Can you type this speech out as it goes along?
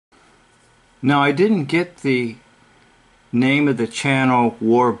Now, I didn't get the name of the channel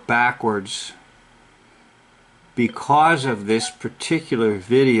War Backwards because of this particular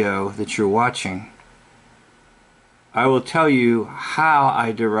video that you're watching. I will tell you how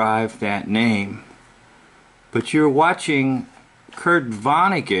I derived that name. But you're watching Kurt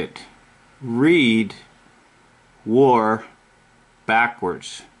Vonnegut read War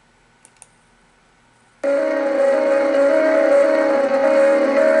Backwards.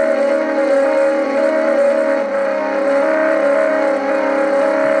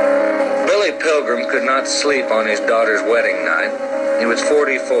 Billy Pilgrim could not sleep on his daughter's wedding night. He was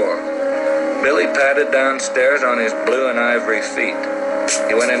 44. Billy padded downstairs on his blue and ivory feet.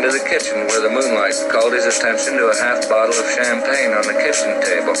 He went into the kitchen where the moonlight called his attention to a half bottle of champagne on the kitchen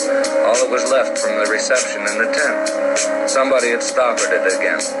table, all that was left from the reception in the tent. Somebody had stoppered it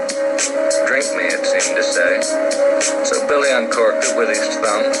again. Drink me, it seemed to say. So Billy uncorked it with his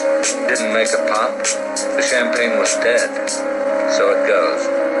thumbs, didn't make a pop. The champagne was dead. So it goes.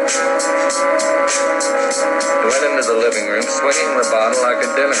 He went into the living room, swinging the bottle like a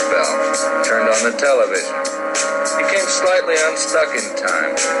dinner bell, turned on the television. He came slightly unstuck in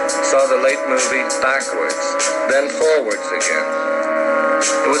time, saw the late movie backwards, then forwards again.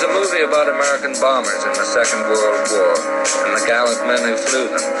 It was a movie about American bombers in the Second World War and the gallant men who flew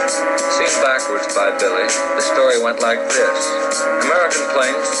them. Seen backwards by Billy, the story went like this. American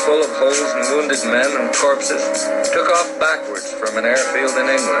planes full of holes and wounded men and corpses took off backwards from an airfield in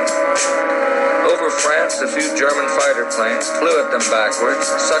England. Over France, a few German fighter planes flew at them backwards,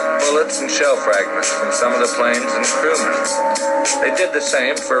 sucked bullets and shell fragments from some of the planes and crewmen. They did the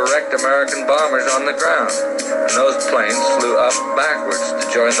same for wrecked American bombers on the ground, and those planes flew up backwards to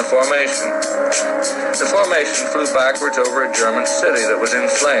join the formation. The formation flew backwards over a German city that was in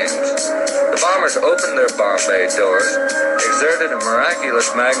flames. The bombers opened their bomb bay doors, exerted a miraculous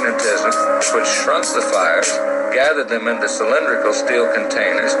magnetism which shrunk the fires, gathered them into cylindrical steel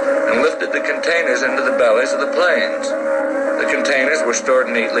containers, and lifted the containers into the bellies of the planes. The containers were stored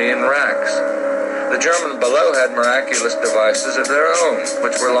neatly in racks. The Germans below had miraculous devices of their own,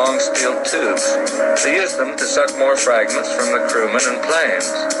 which were long steel tubes. They used them to suck more fragments from the crewmen and planes.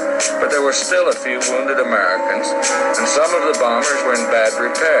 But there were still a few wounded Americans, and some of the bombers were in bad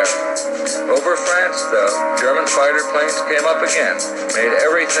repair. Over France, though, German fighter planes came up again, made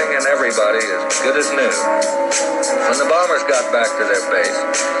everything and everybody as good as new. When the bombers got back to their base,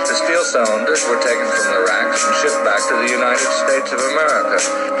 the steel cylinders were taken from the racks and shipped back to the United States of America,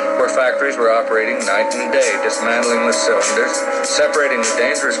 where factories were operating night and day, dismantling the cylinders, separating the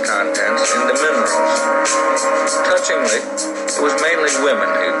dangerous contents into minerals. Touchingly, it was mainly women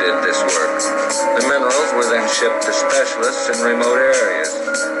who did this work. The minerals were then shipped to specialists in remote areas.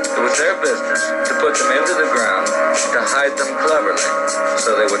 It was their business to put them into the ground, to hide them cleverly,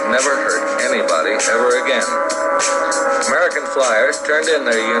 so they would never hurt anybody ever again. American flyers turned in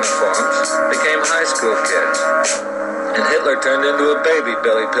their uniforms, became high school kids. And Hitler turned into a baby,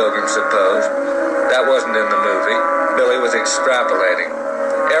 Billy Pilgrim supposed. That wasn't in the movie. Billy was extrapolating.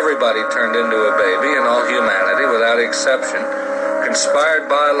 Everybody turned into a baby, and all humanity, without exception, conspired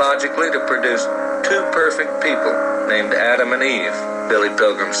biologically to produce two perfect people named Adam and Eve, Billy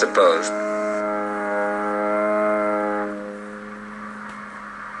Pilgrim supposed.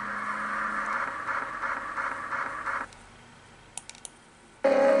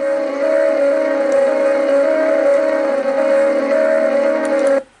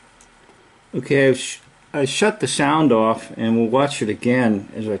 Okay, I shut the sound off and we'll watch it again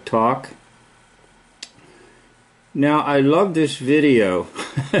as I talk. Now, I love this video.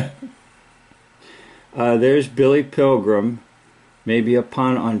 There's Billy Pilgrim, maybe a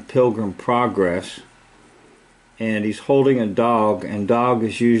pun on Pilgrim Progress, and he's holding a dog, and dog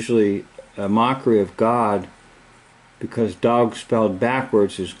is usually a mockery of God because dog spelled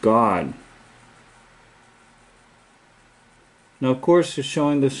backwards is God. Now, of course, they're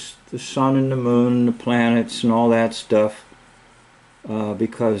showing the sun and the moon and the planets and all that stuff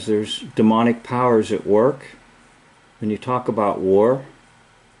because there's demonic powers at work when you talk about war.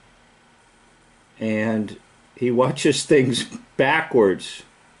 And he watches things backwards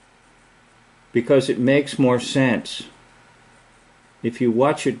because it makes more sense. If you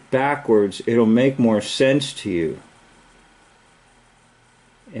watch it backwards, it'll make more sense to you.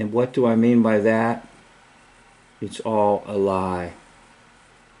 And what do I mean by that? It's all a lie.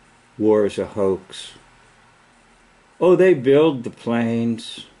 War is a hoax. Oh, they build the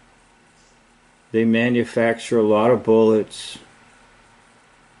planes. They manufacture a lot of bullets.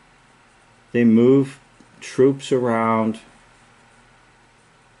 They move troops around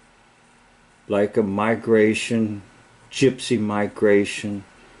like a migration, gypsy migration,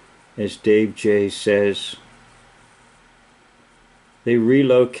 as Dave J says. They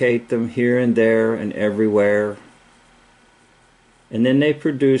relocate them here and there and everywhere. And then they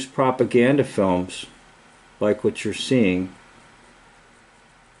produce propaganda films like what you're seeing.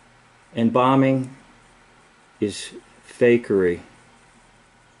 And bombing is fakery.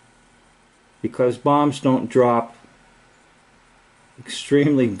 Because bombs don't drop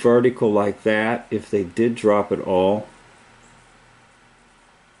extremely vertical like that, if they did drop at all.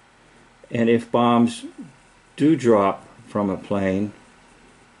 And if bombs do drop from a plane,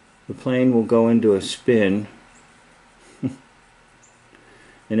 the plane will go into a spin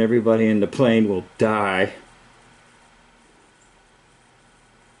and everybody in the plane will die.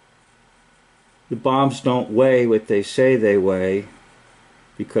 The bombs don't weigh what they say they weigh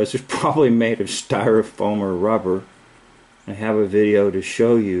because they're probably made of styrofoam or rubber. I have a video to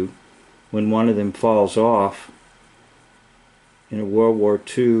show you when one of them falls off in a World War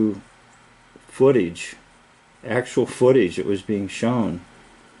II footage, actual footage that was being shown.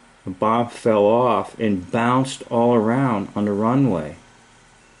 The bomb fell off and bounced all around on the runway.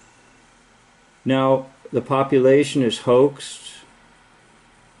 Now, the population is hoaxed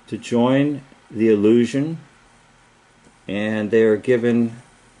to join the illusion, and they are given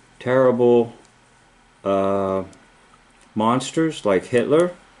terrible monsters like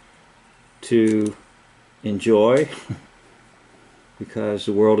Hitler to enjoy because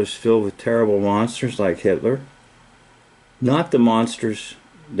the world is filled with terrible monsters like Hitler. Not the monsters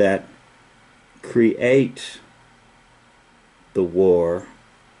that create the war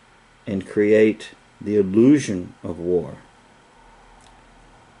and create the illusion of war.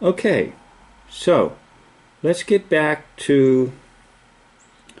 Okay, so let's get back to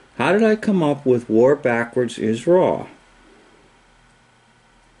how did I come up with war backwards is raw?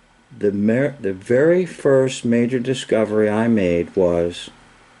 The very first major discovery I made was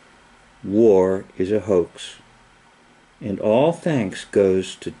war is a hoax. And all thanks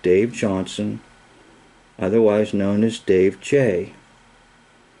goes to Dave Johnson, otherwise known as Dave J.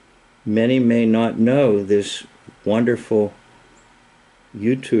 Many may not know this wonderful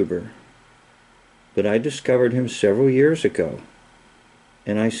YouTuber, but I discovered him several years ago,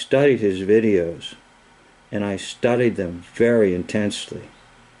 and I studied his videos, and I studied them very intensely.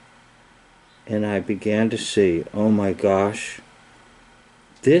 And I began to see, oh my gosh,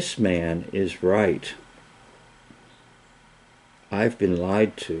 this man is right. I've been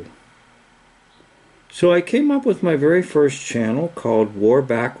lied to. So I came up with my very first channel called War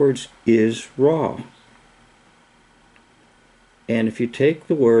Backwards is Raw. And if you take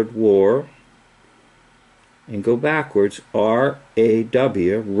the word war and go backwards,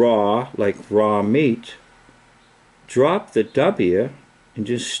 R-A-W, raw, like raw meat, drop the W and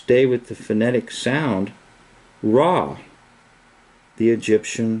just stay with the phonetic sound, Ra, the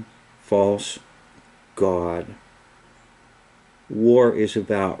Egyptian false god. War is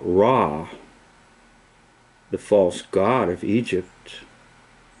about Ra, the false god of Egypt,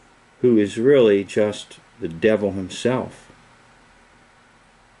 who is really just the devil himself.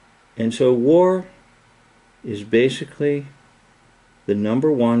 And so war is basically the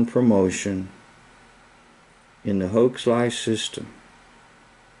 #1 promotion in the hoax lie system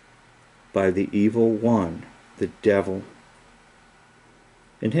by the evil one, the devil.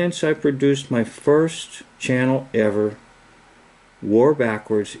 And hence I produced my first channel ever, War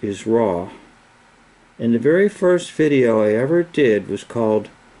Backwards is Raw. And the very first video I ever did was called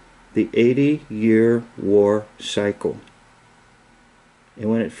The 80-Year War Cycle. And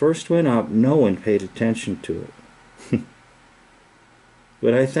when it first went up, no one paid attention to it.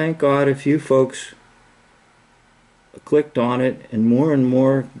 But I thank God a few folks clicked on it, and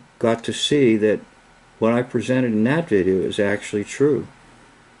more got to see that what I presented in that video is actually true.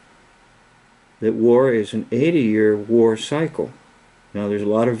 That war is an 80-year war cycle. Now there's a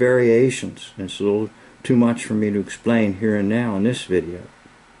lot of variations, and it's a little too much for me to explain here and now in this video.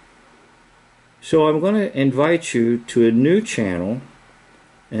 So I'm going to invite you to a new channel,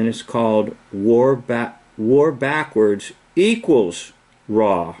 and it's called War Backwards equals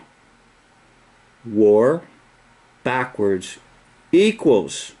Raw. War Backwards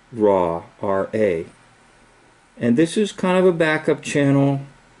equals Raw, R-A. And this is kind of a backup channel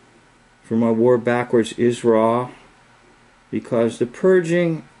for my War Backwards is Raw, because the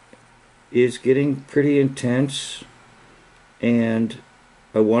purging is getting pretty intense, and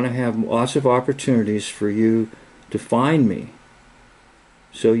I want to have lots of opportunities for you to find me.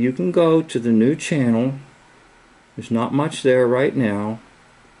 So you can go to the new channel. There's not much there right now.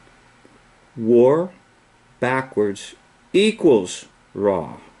 War Backwards equals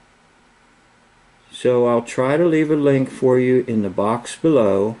Raw. So I'll try to leave a link for you in the box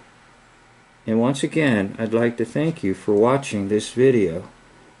below, And once again, I'd like to thank you for watching this video.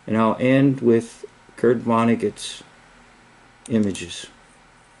 And I'll end with Kurt Vonnegut's images.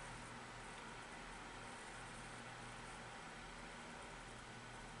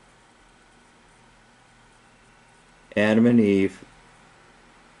 Adam and Eve.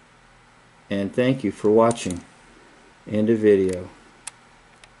 And thank you for watching. End of video.